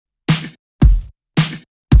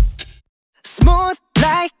Smooth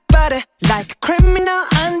like butter, like a criminal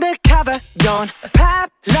undercover. Don't pop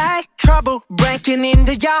like trouble, breaking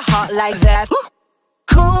into your heart like that.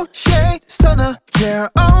 Cool shade stunner, yeah,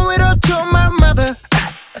 owe it all to my mother.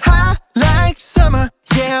 Hot like summer,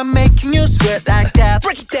 yeah, I'm making you sweat like that.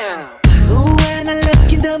 Break it down. Ooh, when I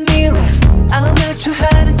look in the mirror, I'm not too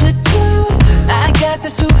hard to do. I got the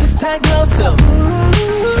superstar glow, so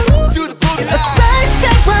ooh, Do the boogie a side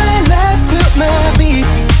step right left to my beat.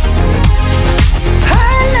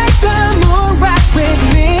 I like the moon, rock with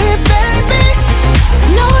me, baby.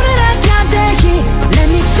 Know that I got that heat. Let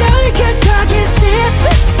me show you, cause God can see it.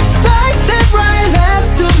 Side step right left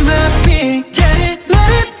to my beat. Get it, let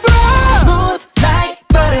it roll. Smooth like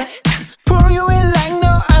butter. Pour you in like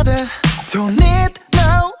no other. Don't need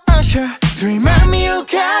no usher to remind me you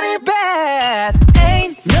got it bad.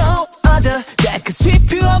 Ain't no other that could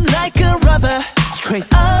sweep you up like a rubber. Straight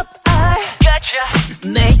up, I gotcha,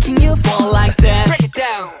 making you fall like that. Break it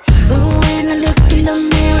down. Ooh, when I look in the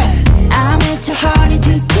mirror, I'm at your heart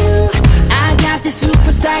to do. I got the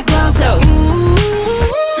superstar glow, so ooh,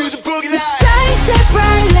 Do the boogie line. side step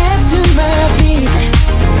right left to my